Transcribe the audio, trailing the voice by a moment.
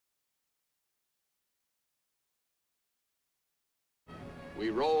we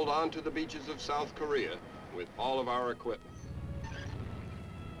rolled onto the beaches of South Korea with all of our equipment.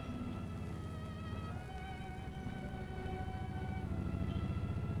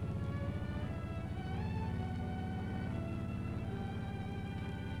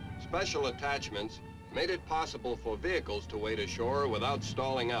 Special attachments made it possible for vehicles to wade ashore without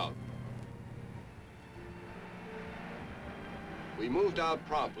stalling out. We moved out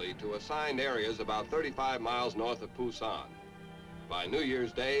promptly to assigned areas about 35 miles north of Pusan. By New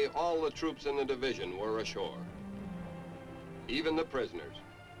Year's Day, all the troops in the division were ashore. Even the prisoners,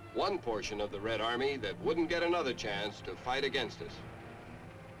 one portion of the Red Army that wouldn't get another chance to fight against us.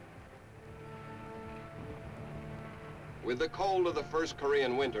 With the cold of the first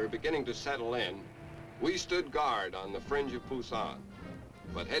Korean winter beginning to settle in, we stood guard on the fringe of Pusan.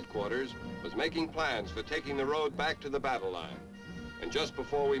 But headquarters was making plans for taking the road back to the battle line. And just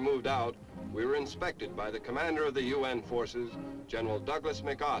before we moved out, we were inspected by the commander of the UN forces, General Douglas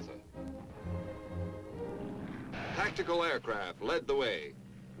MacArthur. Tactical aircraft led the way,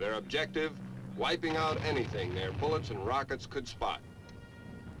 their objective, wiping out anything their bullets and rockets could spot.